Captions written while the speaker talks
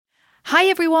Hi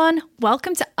everyone,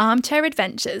 welcome to Armchair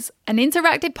Adventures, an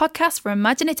interactive podcast for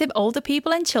imaginative older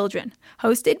people and children,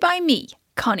 hosted by me,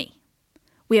 Connie.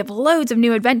 We have loads of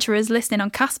new adventurers listening on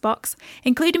Castbox,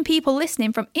 including people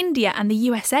listening from India and the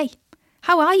USA.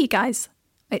 How are you guys?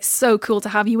 It's so cool to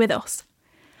have you with us.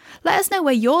 Let us know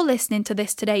where you're listening to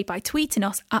this today by tweeting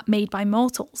us at Made by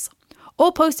Mortals,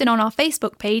 or posting on our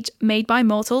Facebook page, Made by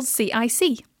Mortals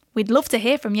CIC. We'd love to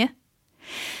hear from you.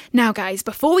 Now guys,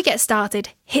 before we get started,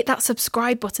 hit that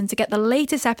subscribe button to get the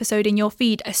latest episode in your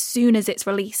feed as soon as it's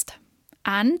released.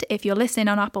 And if you're listening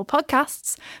on Apple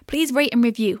Podcasts, please rate and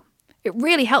review. It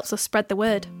really helps us spread the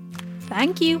word.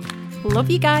 Thank you. Love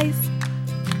you guys.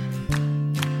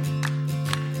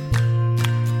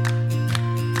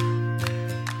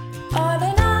 On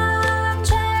an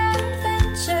armchair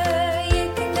adventure,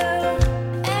 you can go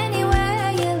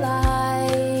anywhere you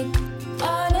like.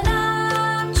 On an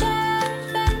armchair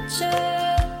adventure,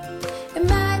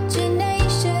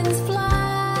 imaginations fly.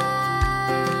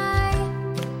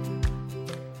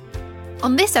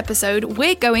 On this episode,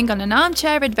 we're going on an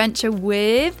armchair adventure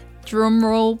with,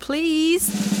 drumroll please,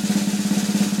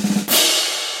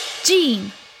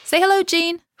 Jean. Say hello,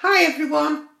 Jean. Hi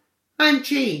everyone, I'm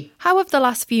Jean. How have the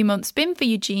last few months been for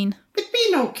you, Jean? It's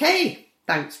been okay,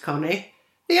 thanks Connie.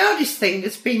 The hardest thing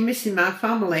has been missing my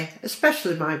family,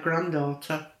 especially my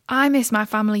granddaughter. I miss my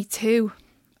family too,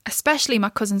 especially my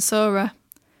cousin Sora.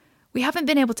 We haven't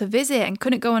been able to visit and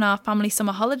couldn't go on our family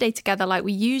summer holiday together like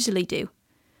we usually do.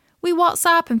 We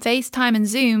WhatsApp and FaceTime and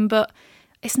Zoom, but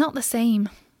it's not the same.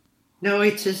 No,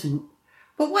 it isn't.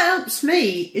 But what helps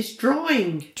me is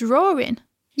drawing. Drawing?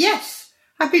 Yes,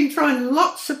 I've been drawing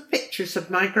lots of pictures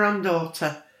of my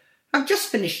granddaughter. I've just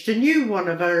finished a new one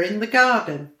of her in the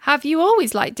garden. Have you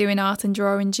always liked doing art and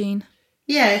drawing, Jean?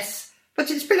 Yes,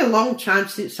 but it's been a long time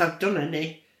since I've done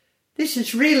any. This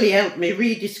has really helped me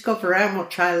rediscover how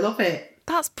much I love it.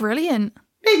 That's brilliant.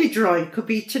 Maybe drawing could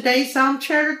be today's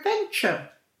armchair adventure.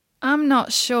 I'm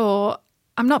not sure.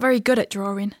 I'm not very good at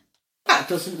drawing. That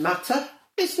doesn't matter.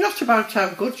 It's not about how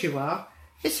good you are.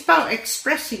 It's about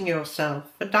expressing yourself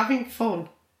and having fun.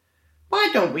 Why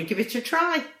don't we give it a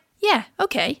try? Yeah,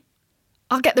 okay.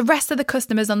 I'll get the rest of the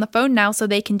customers on the phone now so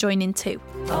they can join in too.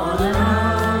 On an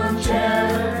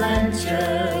armchair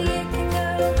adventure, you can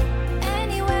go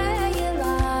anywhere you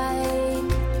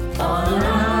like. On an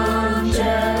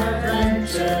armchair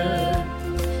adventure,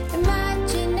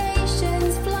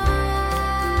 imaginations fly.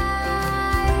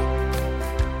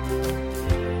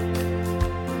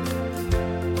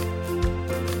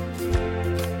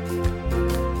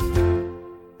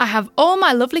 I have all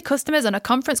my lovely customers on a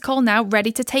conference call now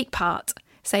ready to take part.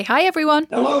 Say hi everyone.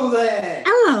 Hello there.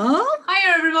 Hello.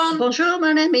 Hi everyone. Bonjour,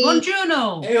 mon ami.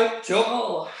 Buongiorno. Hey up, Chuck.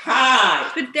 Oh, hi.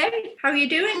 Good day. How are you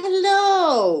doing?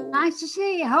 Hello. Nice to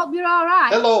see you. Hope you're all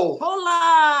right. Hello.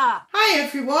 Hola. Hi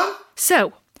everyone.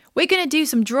 So, we're going to do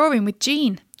some drawing with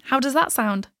Jean. How does that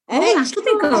sound? Oh, that's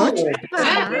looking good.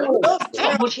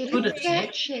 Yeah. Much good at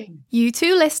it. You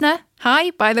too, listener.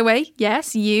 Hi, by the way.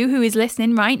 Yes, you who is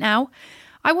listening right now.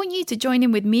 I want you to join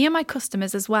in with me and my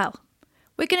customers as well.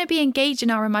 We're going to be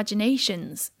engaging our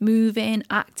imaginations, moving,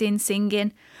 acting,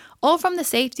 singing, all from the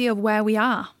safety of where we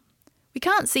are. We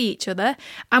can't see each other,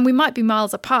 and we might be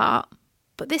miles apart,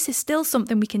 but this is still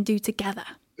something we can do together.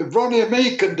 If Ronnie and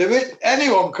me can do it,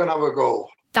 anyone can have a go.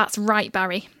 That's right,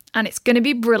 Barry, and it's going to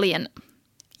be brilliant.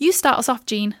 You start us off,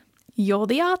 Jean. You're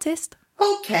the artist.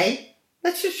 Okay,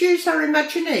 let's just use our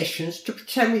imaginations to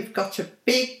pretend we've got a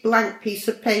big blank piece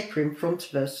of paper in front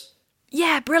of us.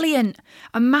 Yeah, brilliant.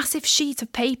 A massive sheet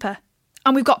of paper.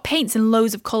 And we've got paints in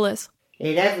loads of colours.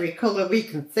 In every colour we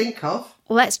can think of.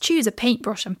 Let's choose a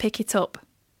paintbrush and pick it up.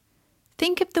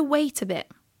 Think of the weight of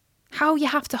it, how you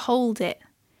have to hold it,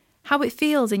 how it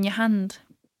feels in your hand.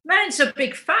 Mine's a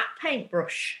big fat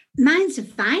paintbrush. Mine's a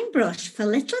fine brush for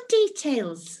little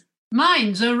details.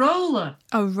 Mine's a roller.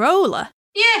 A roller?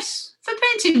 Yes, for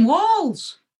painting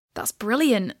walls. That's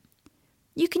brilliant.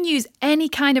 You can use any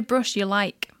kind of brush you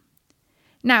like.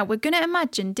 Now we're going to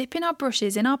imagine dipping our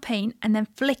brushes in our paint and then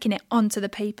flicking it onto the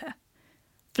paper.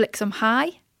 Flick some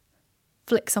high,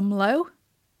 flick some low.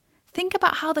 Think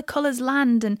about how the colours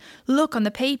land and look on the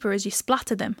paper as you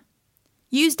splatter them.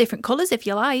 Use different colours if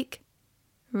you like.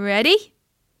 Ready?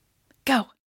 Go.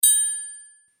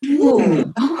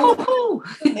 Ooh. Oh,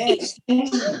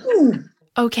 Ooh.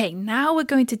 Okay, now we're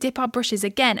going to dip our brushes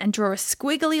again and draw a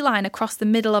squiggly line across the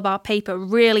middle of our paper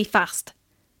really fast.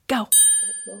 Go.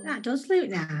 That does look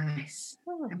nice.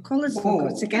 The colours look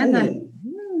good together.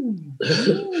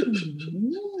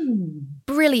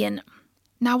 Brilliant.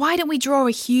 Now why don't we draw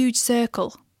a huge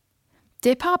circle?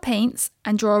 Dip our paints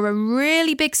and draw a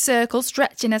really big circle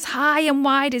stretching as high and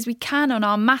wide as we can on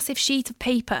our massive sheet of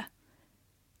paper.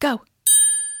 Go.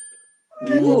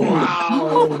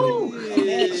 Wow!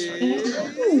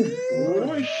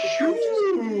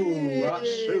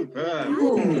 That's superb.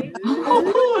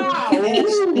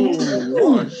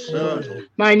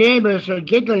 My neighbours are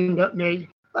giggling at me,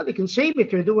 but they can see me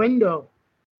through the window.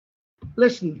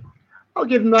 Listen, I'll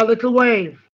give them a little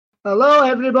wave. Hello,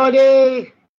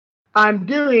 everybody. I'm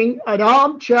doing an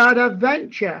armchair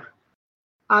adventure.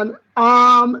 An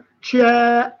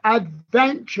armchair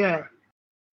adventure.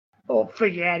 Oh,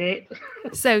 forget it.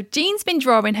 So Jean's been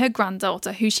drawing her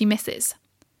granddaughter who she misses.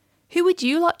 Who would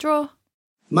you lot draw?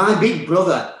 My big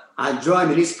brother, I draw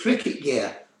him in his cricket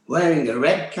gear, wearing a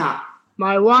red cap.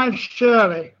 My wife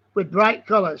Shirley, with bright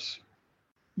colours,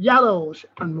 yellows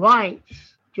and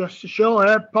whites, just to show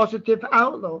her positive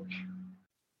outlook.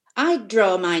 I'd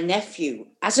draw my nephew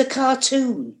as a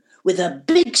cartoon with a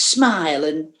big smile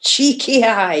and cheeky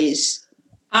eyes.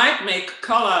 I'd make a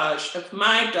collage of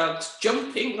my dogs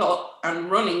jumping up and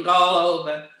running all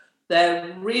over.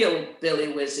 They're real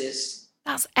Billy Whizzes.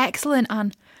 That's excellent,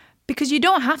 Anne, because you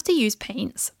don't have to use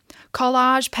paints.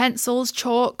 Collage, pencils,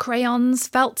 chalk, crayons,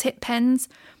 felt tip pens.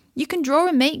 You can draw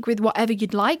and make with whatever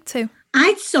you'd like to.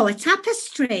 I'd sew a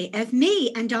tapestry of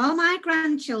me and all my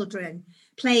grandchildren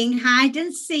playing hide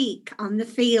and seek on the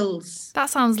fields. That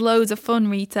sounds loads of fun,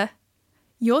 Rita.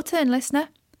 Your turn, listener.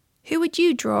 Who would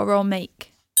you draw or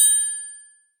make?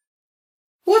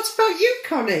 What about you,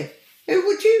 Connie? Who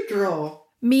would you draw?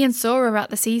 Me and Sora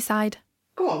at the seaside.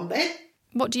 Go on then.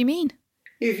 What do you mean?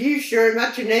 You've used your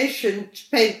imagination to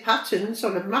paint patterns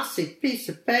on a massive piece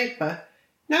of paper.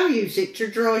 Now use it to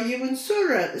draw you and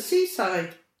Sora at the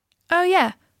seaside. Oh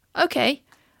yeah, okay.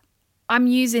 I'm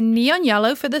using neon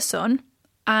yellow for the sun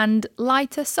and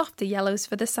lighter, softer yellows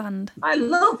for the sand. I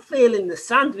love feeling the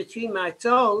sand between my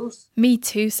toes. Me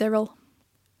too, Cyril.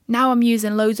 Now I'm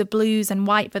using loads of blues and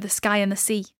white for the sky and the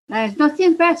sea. There's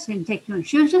nothing better than taking your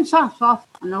shoes and socks off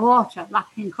and the water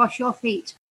lapping across your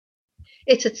feet.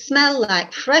 It'd smell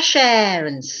like fresh air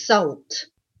and salt.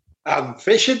 And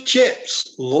fish and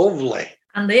chips, lovely.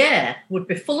 And the air would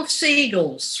be full of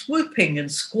seagulls swooping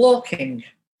and squawking.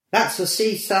 That's a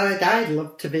seaside I'd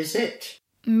love to visit.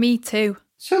 Me too.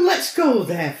 So let's go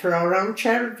there for our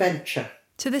armchair adventure.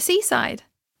 To the seaside?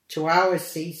 To our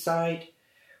seaside,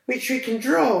 which we can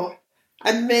draw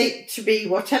and make to be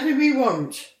whatever we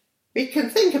want. We can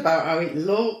think about how it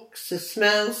looks, the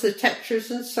smells, the textures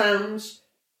and sounds.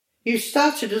 You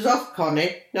started us off,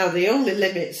 Connie. Now the only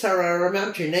limits are our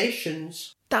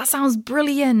imaginations. That sounds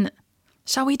brilliant.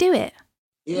 Shall we do it?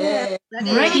 Yeah.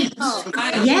 Great.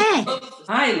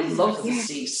 I love the Yeah.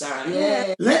 seaside.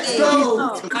 Yeah. Let's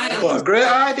go. What a great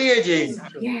idea, Jean.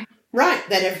 Yeah. Right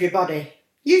then, everybody.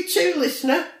 You too,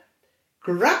 listener.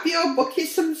 Grab your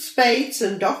buckets and spades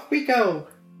and off we go.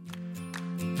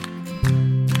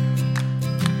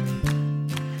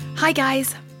 Hi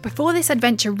guys. Before this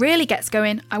adventure really gets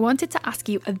going, I wanted to ask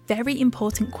you a very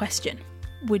important question.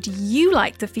 Would you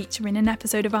like to feature in an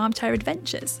episode of Armchair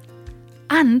Adventures?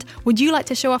 And would you like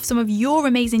to show off some of your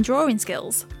amazing drawing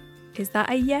skills? Is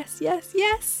that a yes, yes,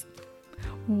 yes?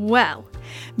 Well,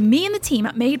 me and the team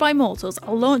at Made by Mortals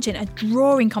are launching a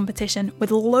drawing competition with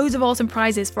loads of awesome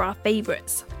prizes for our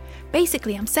favourites.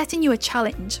 Basically, I'm setting you a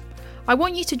challenge. I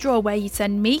want you to draw where you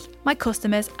send me, my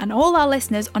customers, and all our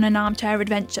listeners on an armchair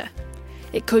adventure.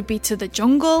 It could be to the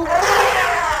jungle,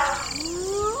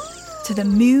 to the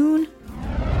moon,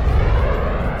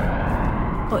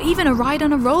 or even a ride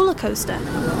on a roller coaster.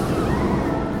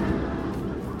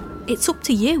 It's up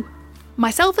to you.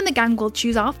 Myself and the gang will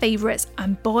choose our favourites,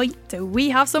 and boy, do we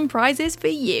have some prizes for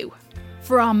you.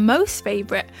 For our most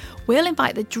favourite, we'll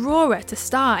invite the drawer to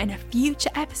star in a future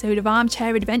episode of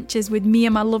Armchair Adventures with me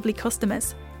and my lovely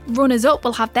customers. Runners-up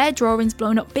will have their drawings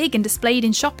blown up big and displayed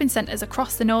in shopping centres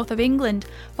across the north of England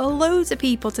for loads of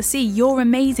people to see your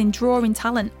amazing drawing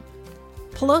talent.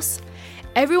 Plus,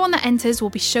 everyone that enters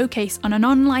will be showcased on an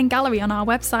online gallery on our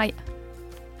website.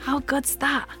 How good's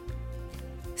that?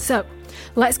 So,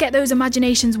 let's get those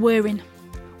imaginations whirring.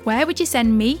 Where would you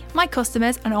send me, my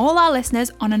customers, and all our listeners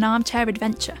on an armchair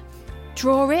adventure?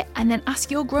 Draw it and then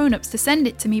ask your grown-ups to send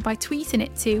it to me by tweeting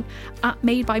it to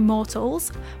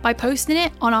 @MadeByMortals, by posting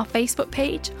it on our Facebook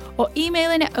page, or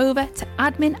emailing it over to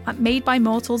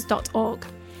admin@madebymortals.org.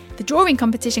 The drawing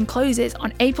competition closes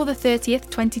on April the 30th,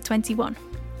 2021.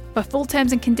 For full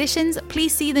terms and conditions,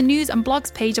 please see the news and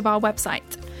blogs page of our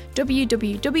website,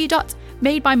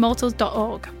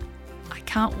 www.madebymortals.org. I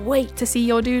can't wait to see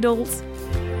your doodles.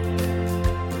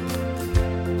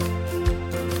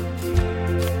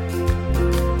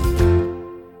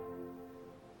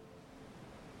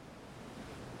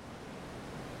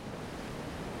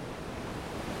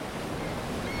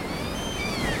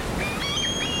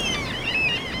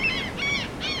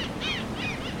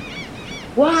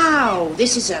 Wow,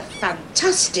 this is a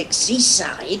fantastic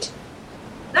seaside.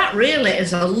 That really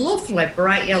is a lovely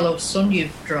bright yellow sun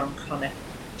you've drawn, Connie.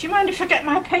 Do you mind if I get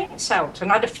my paints out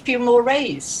and add a few more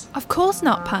rays? Of course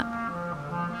not, Pat.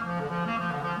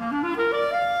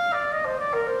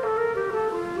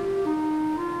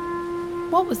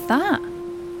 What was that?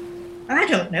 I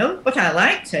don't know, but I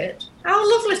liked it. How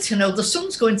lovely to know the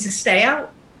sun's going to stay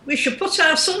out. We should put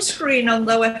our sunscreen on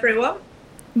though, everyone.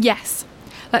 Yes.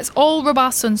 Let's all rub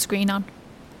our sunscreen on.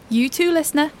 You too,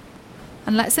 listener.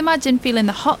 And let's imagine feeling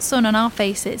the hot sun on our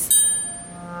faces.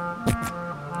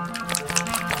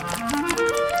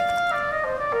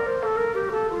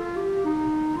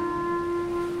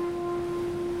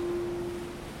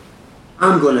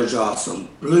 I'm going to draw some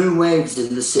blue waves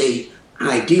in the sea,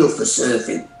 ideal for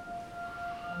surfing.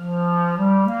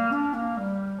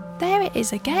 There it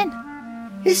is again.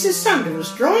 It's the sound of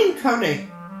us drawing, Connie.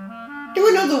 Do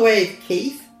another wave,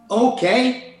 Keith.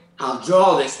 Okay, I'll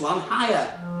draw this one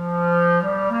higher.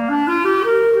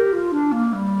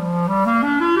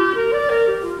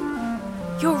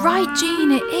 You're right,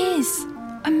 Jean, it is.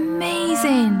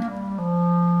 Amazing.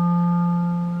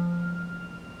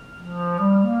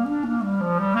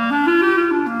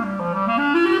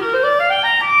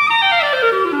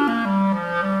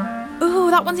 Ooh,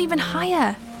 that one's even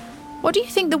higher. What do you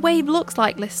think the wave looks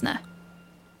like, listener?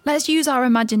 Let's use our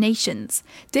imaginations,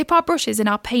 dip our brushes in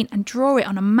our paint and draw it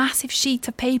on a massive sheet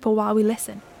of paper while we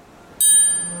listen.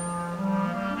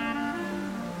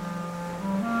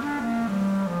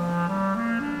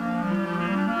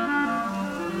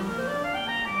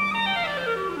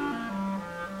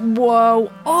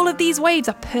 Whoa, all of these waves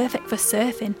are perfect for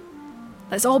surfing.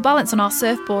 Let's all balance on our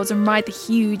surfboards and ride the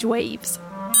huge waves.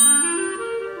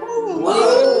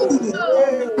 Whoa!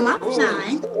 That's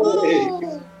nice.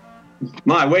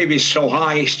 My wave is so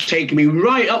high, it's taking me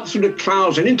right up through the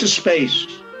clouds and into space.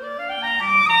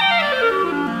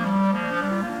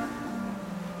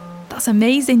 That's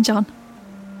amazing, John.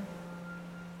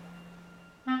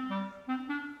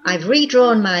 I've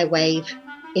redrawn my wave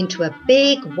into a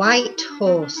big white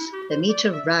horse for me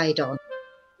to ride on.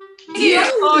 Yeah,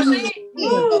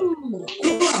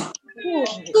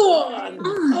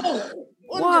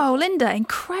 Whoa, Linda,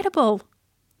 incredible.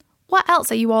 What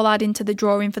else are you all adding to the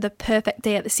drawing for the perfect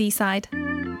day at the seaside?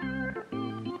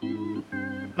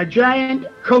 A giant,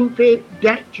 comfy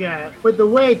deck chair with the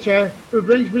waiter who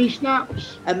brings me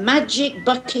snaps. A magic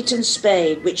bucket and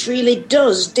spade, which really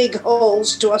does dig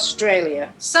holes to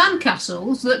Australia.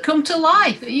 Sandcastles that come to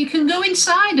life that you can go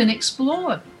inside and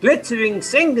explore. Glittering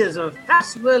singers and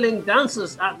fast-whirling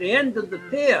dancers at the end of the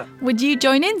pier. Would you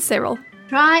join in, Cyril?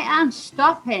 Try and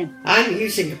stop him. I'm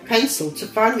using a pencil to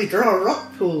finally draw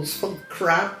rock pools full of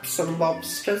crabs and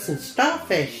lobsters and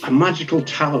starfish. A magical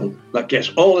talent that gets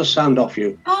all the sand off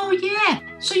you. Oh yeah,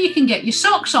 so you can get your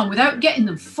socks on without getting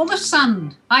them full of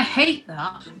sand. I hate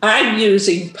that. I'm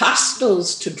using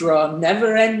pastels to draw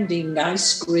never-ending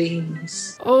ice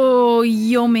creams. Oh,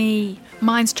 yummy.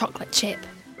 Mine's chocolate chip.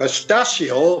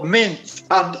 Pistachio, mint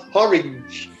and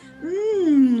orange.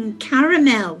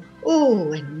 Caramel.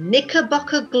 Oh, a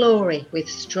Knickerbocker Glory with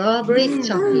strawberry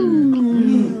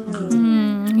topping.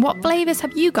 What flavours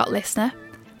have you got, listener?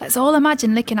 Let's all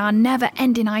imagine licking our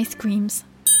never-ending ice creams.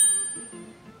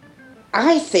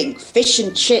 I think fish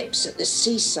and chips at the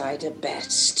seaside are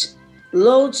best.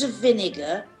 Loads of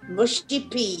vinegar, mushy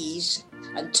peas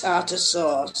and tartar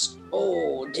sauce.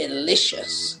 Oh,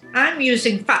 delicious. I'm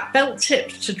using fat felt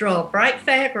tips to draw a bright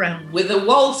fairground. With a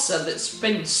waltzer that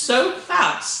spins so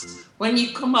fast, when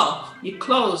you come off, your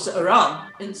clothes are on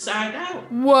inside out.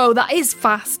 Whoa, that is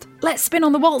fast. Let's spin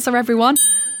on the waltzer, everyone.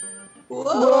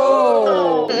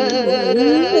 Whoa!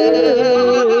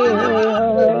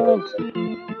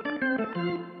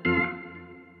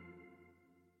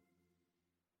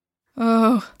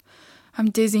 Oh, I'm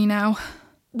dizzy now.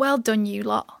 Well done, you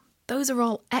lot. Those are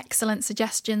all excellent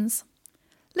suggestions.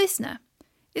 Listener,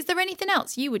 is there anything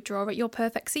else you would draw at your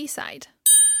perfect seaside?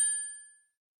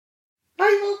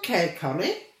 I'm okay,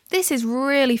 Connie. This is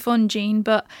really fun, Jean,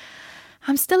 but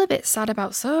I'm still a bit sad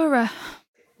about Sora.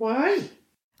 Why?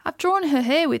 I've drawn her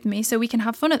here with me so we can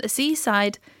have fun at the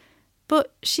seaside,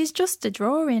 but she's just a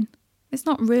drawing. It's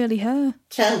not really her.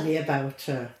 Tell me about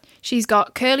her. She's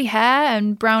got curly hair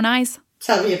and brown eyes.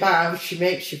 Tell me about how she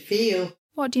makes you feel.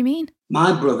 What do you mean?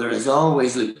 My brother has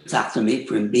always looked after me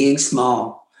from being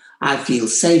small. I feel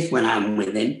safe when I'm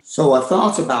with him, so I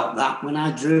thought about that when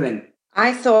I drew him.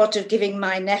 I thought of giving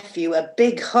my nephew a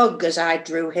big hug as I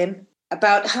drew him,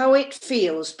 about how it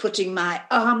feels putting my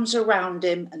arms around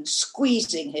him and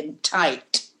squeezing him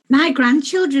tight. My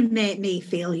grandchildren make me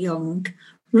feel young,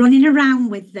 running around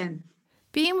with them.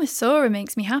 Being with Sora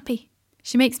makes me happy.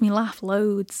 She makes me laugh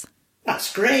loads.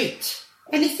 That's great.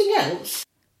 Anything else?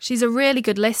 She's a really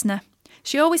good listener.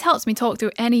 She always helps me talk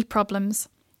through any problems.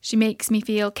 She makes me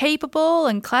feel capable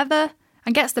and clever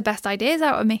and gets the best ideas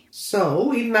out of me.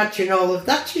 So, imagine all of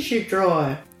that as you draw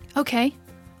her. Okay,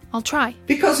 I'll try.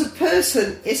 Because a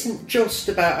person isn't just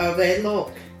about how they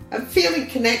look. And feeling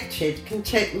connected can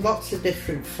take lots of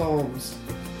different forms.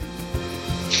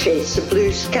 Chase the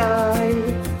blue sky,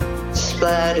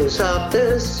 splatters of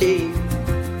the sea,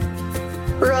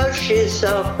 brushes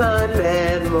off my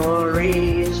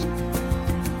memories,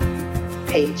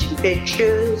 painting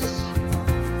pictures,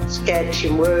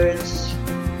 sketching words.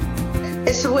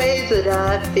 It's the way that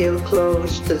I feel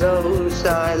close to those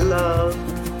I love.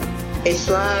 It's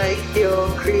like you're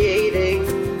creating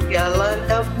a land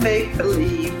of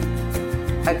make-believe,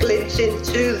 a glimpse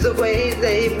into the way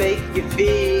they make you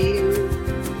feel.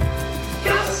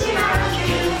 Just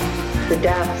imagine the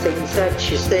daft things that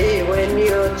you say when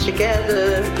you're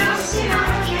together. Just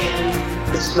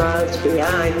imagine the smiles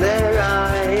behind their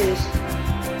eyes.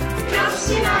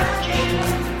 Just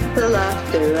imagine the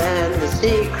laughter and the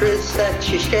secrets that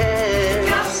you share.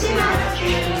 Just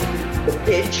imagine the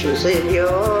pictures in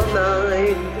your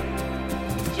mind.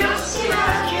 Just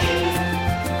imagine.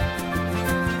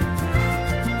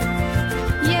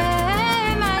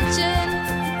 Yeah, imagine.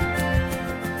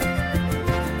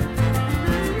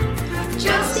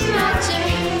 Just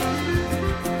imagine.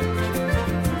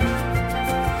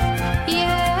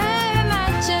 Yeah,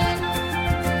 imagine.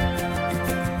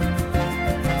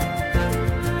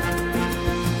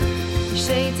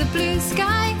 Shades of blue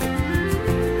sky,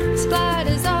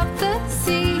 splatters of the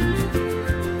sea,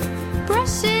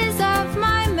 brushes of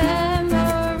my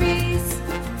memories,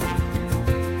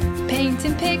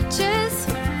 painting pictures,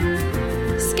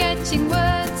 sketching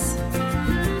words.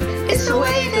 It's the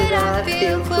way that I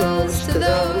feel close to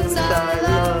those I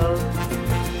love.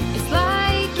 It's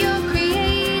like you're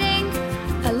creating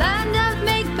a land of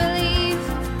make-believe,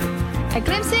 a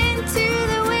glimpse into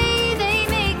the way they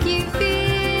make you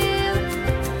feel.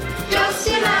 Just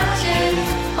imagine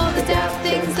all the daft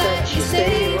things that you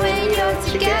say when you're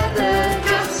together.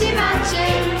 Just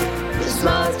imagine the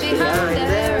smiles behind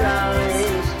their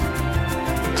eyes.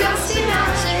 Just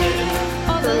imagine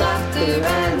all the laughter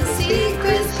and the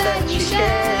secrets that you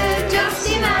share. Just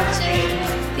imagine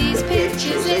these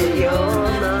pictures in your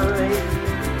mind.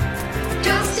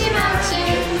 Just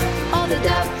imagine all the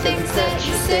daft things that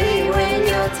you say when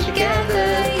you're together.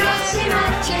 Just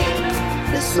imagine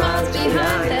the smiles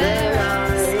behind their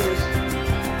eyes.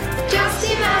 Just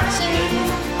imagine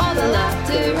all the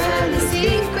laughter and the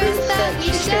secrets that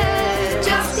you share.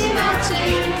 Just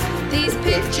imagine these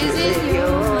pictures in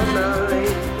your mind.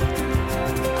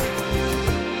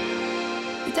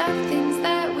 The daft things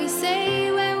that we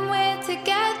say when we're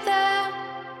together.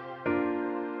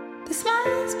 The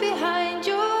smiles behind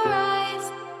your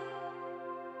eyes.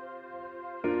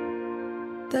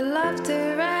 The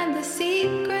laughter and the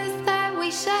secrets that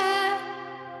we share.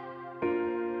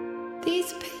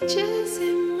 These pictures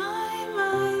in my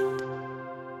mind.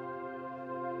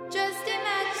 Just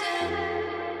imagine.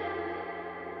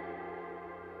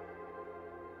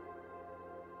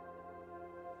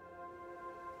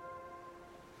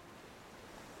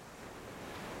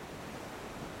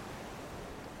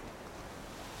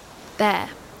 There.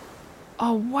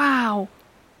 Oh, wow.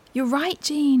 You're right,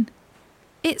 Jean.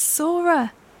 It's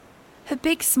Sora. Her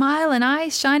big smile and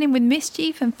eyes shining with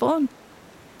mischief and fun.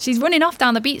 She's running off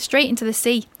down the beach straight into the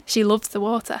sea. She loves the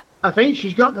water. I think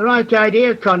she's got the right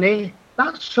idea, Connie.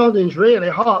 That sun is really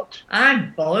hot.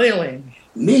 I'm boiling.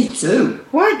 Me too.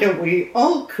 Why don't we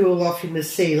all cool off in the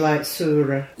sea like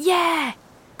Sora? Yeah!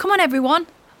 Come on, everyone.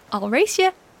 I'll race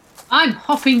you. I'm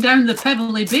hopping down the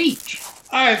pebbly beach.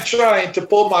 I'm trying to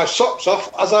pull my socks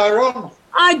off as I run.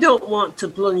 I don't want to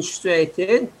plunge straight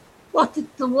in. What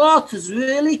if the water's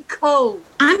really cold?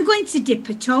 I'm going to dip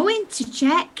a toe in to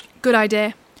check. Good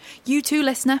idea. You too,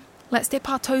 listener. Let's dip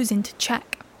our toes in to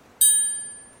check.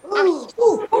 I'm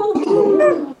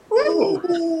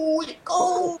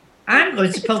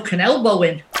going to poke an elbow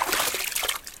in.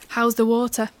 How's the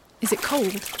water? Is it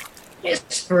cold?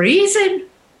 It's freezing.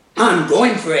 I'm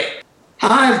going for it.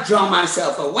 I've drawn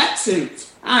myself a wetsuit.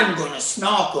 I'm going to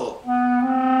snorkel.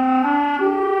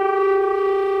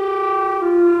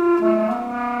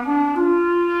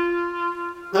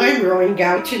 I'm rowing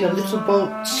out in a little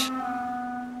boat.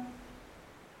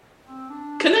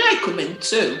 Can I come in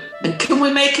too? And can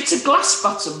we make it a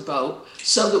glass-bottom boat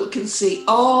so that we can see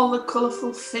all the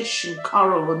colourful fish and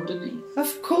coral underneath?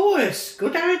 Of course,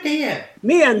 good idea.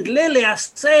 Me and Lily are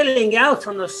sailing out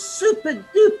on a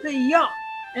super-duper yacht.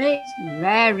 It's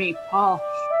very posh.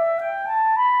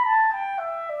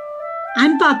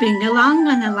 I'm bobbing along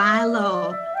on a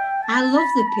lilo. I love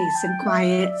the peace and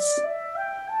quiets.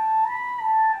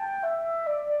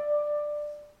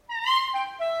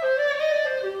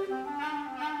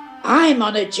 I'm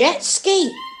on a jet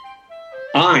ski.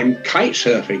 I'm kite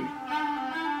surfing.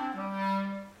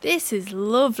 This is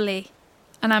lovely.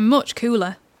 And I'm much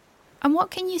cooler. And what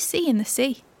can you see in the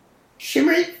sea?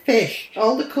 Shimmering fish,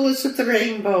 all the colours of the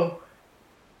rainbow.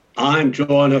 I'm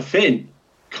drawing a fin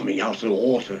coming out of the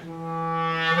water.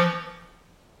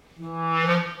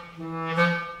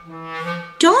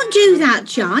 Don't do that,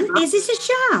 John. Is it a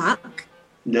shark?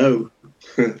 No,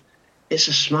 it's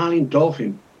a smiling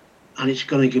dolphin, and it's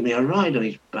going to give me a ride on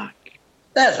his back.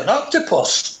 There's an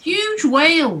octopus. Huge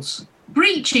whales,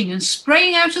 breaching and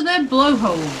spraying out of their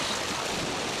blowholes.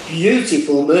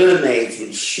 Beautiful mermaids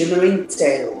with shimmering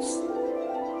tails.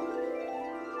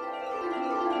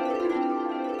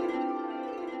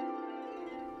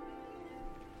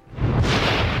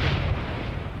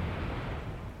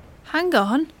 Hang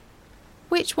on.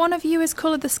 Which one of you has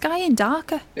coloured the sky in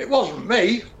darker? It wasn't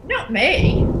me. Not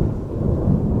me.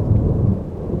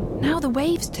 Now the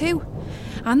waves too.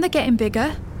 And they're getting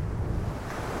bigger.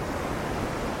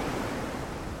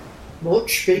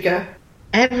 Much bigger.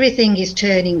 Everything is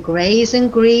turning greys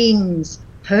and greens,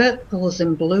 purples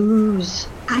and blues.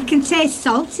 I can taste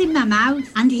salt in my mouth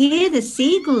and hear the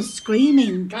seagulls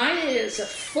screaming. My ears are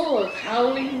full of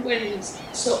howling winds,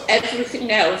 so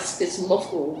everything else is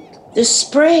muffled. The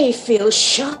spray feels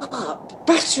sharp,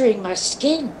 battering my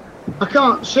skin. I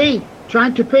can't see,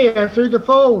 trying to peer through the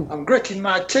foam. I'm gritting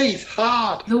my teeth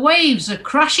hard. The waves are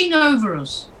crashing over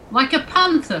us, like a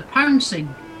panther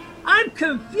pouncing. I'm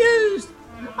confused.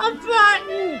 I'm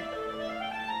frightened.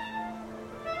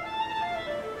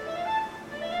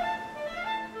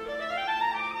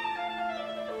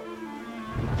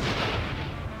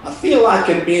 I feel like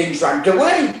I'm being dragged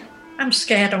away. I'm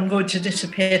scared I'm going to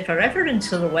disappear forever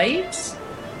into the waves.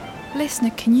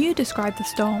 Listener, can you describe the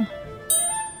storm?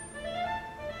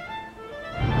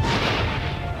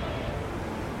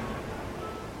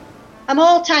 I'm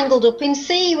all tangled up in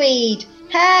seaweed.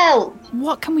 Help!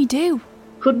 What can we do?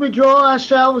 Could we draw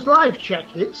ourselves life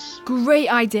jackets? Great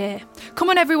idea.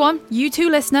 Come on everyone, you too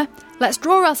listener. Let's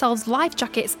draw ourselves life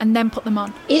jackets and then put them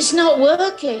on. It's not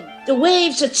working. The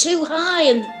waves are too high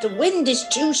and the wind is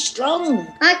too strong.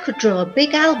 I could draw a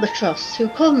big albatross who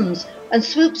comes and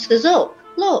swoops us up.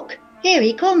 Look, here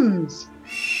he comes.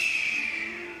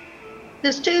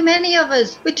 There's too many of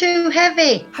us. We're too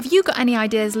heavy. Have you got any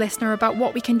ideas, listener, about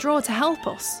what we can draw to help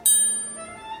us?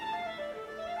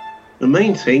 The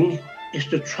main thing is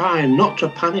to try not to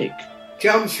panic.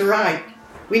 John's right.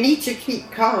 We need to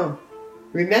keep calm.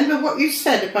 Remember what you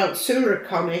said about Sura,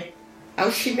 Connie? How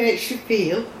she makes you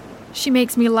feel? She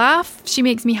makes me laugh. She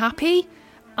makes me happy.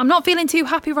 I'm not feeling too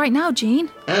happy right now, Jean.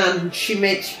 And she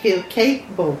makes you feel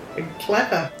capable and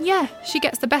clever. Yeah, she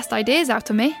gets the best ideas out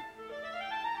of me.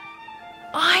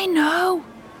 I know.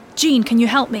 Jean, can you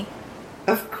help me?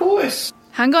 Of course.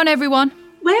 Hang on, everyone.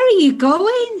 Where are you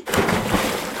going?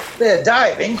 They're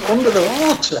diving under the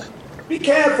water. Be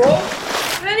careful.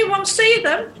 Can anyone see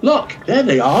them? Look, there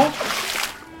they are.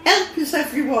 Help us,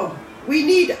 everyone. We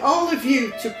need all of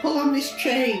you to pull on this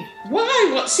chain.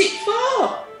 Why? What's it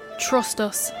for? Trust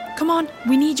us. Come on,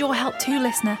 we need your help too,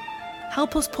 listener.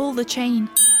 Help us pull the chain.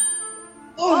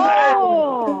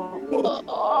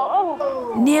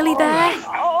 Nearly there.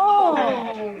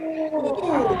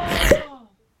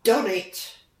 Done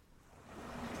it.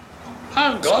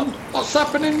 Hang on. What's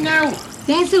happening now?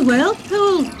 There's a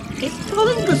whirlpool. It's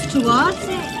pulling us towards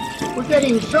it. We're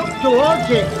getting sucked towards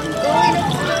it.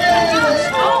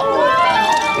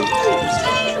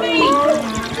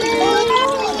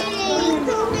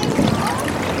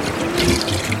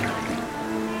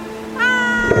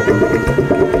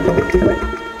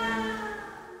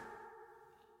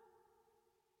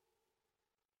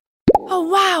 Oh,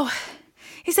 wow.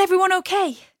 Is everyone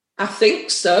okay? I think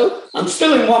so. I'm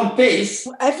still in one piece.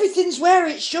 Everything's where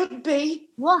it should be.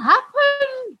 What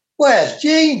happened? Where's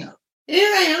Jean?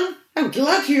 Here I am. I'm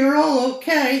glad you're all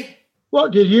okay.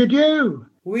 What did you do?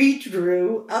 We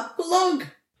drew a plug.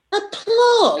 A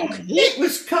plug? It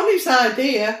was Connie's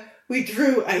idea. We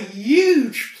drew a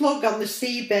huge plug on the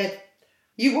seabed.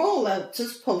 You all helped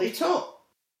us pull it up.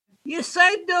 You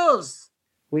saved us.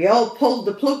 We all pulled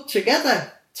the plug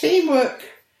together. Teamwork.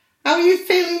 How are you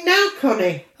feeling now,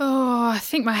 Connie? Oh, I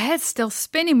think my head's still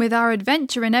spinning with our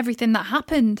adventure and everything that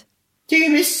happened. Do you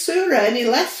miss Sura any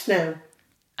less now?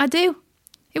 I do.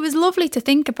 It was lovely to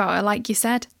think about her, like you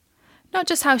said. Not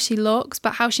just how she looks,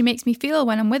 but how she makes me feel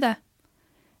when I'm with her.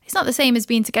 It's not the same as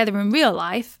being together in real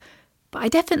life, but I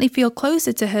definitely feel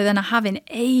closer to her than I have in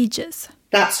ages.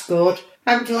 That's good.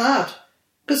 I'm glad.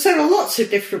 Because there are lots of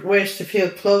different ways to feel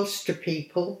close to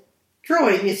people.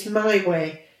 Drawing is my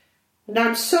way. And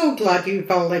I'm so glad you've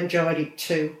all enjoyed it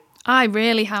too. I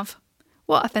really have.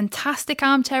 What a fantastic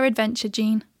armchair adventure,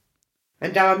 Jean.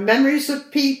 And our memories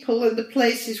of people and the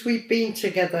places we've been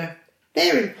together.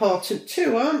 They're important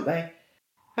too, aren't they?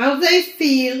 How they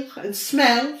feel and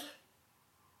smell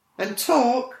and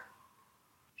talk.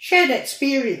 Shared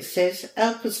experiences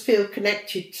help us feel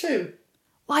connected too.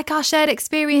 Like our shared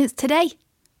experience today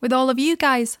with all of you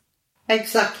guys.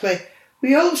 Exactly.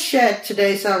 We all shared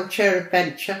today's armchair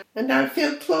adventure and I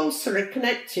feel closer and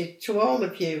connected to all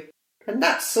of you. And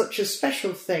that's such a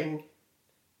special thing.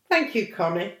 Thank you,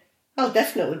 Connie. I'll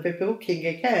definitely be booking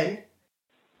again.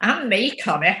 And me,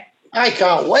 Connie. I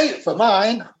can't wait for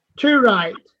mine. Too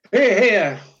right.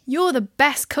 Here. You're the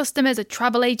best customers a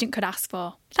travel agent could ask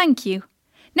for. Thank you.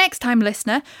 Next time,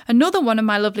 listener, another one of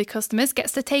my lovely customers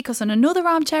gets to take us on another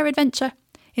armchair adventure,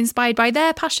 inspired by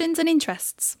their passions and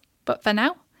interests. But for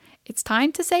now, it's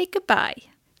time to say goodbye.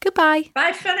 Goodbye.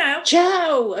 Bye for now.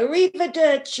 Ciao.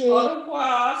 Arrivederci. Au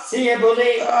revoir. See you,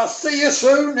 buddy. I'll see you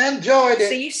soon. Enjoyed it.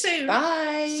 See you soon.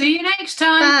 Bye. See you next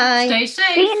time. Bye. Stay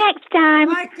safe. See you next time.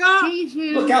 Oh my God. See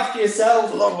you. Look after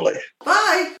yourself. Lovely.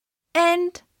 Bye.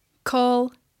 End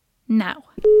call now.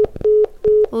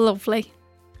 Lovely.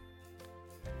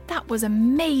 That was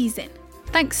amazing.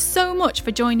 Thanks so much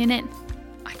for joining in.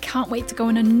 I can't wait to go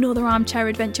on another armchair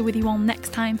adventure with you all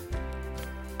next time.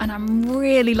 And I'm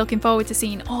really looking forward to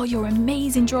seeing all your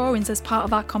amazing drawings as part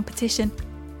of our competition.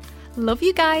 Love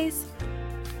you guys.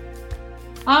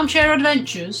 Armchair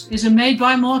Adventures is a Made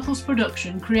by Mortals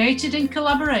production created in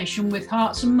collaboration with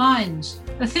Hearts and Minds,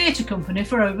 a theatre company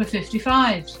for over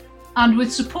 55s, and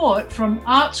with support from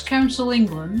Arts Council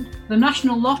England, the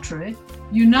National Lottery,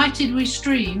 United We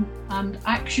Stream and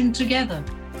Action Together.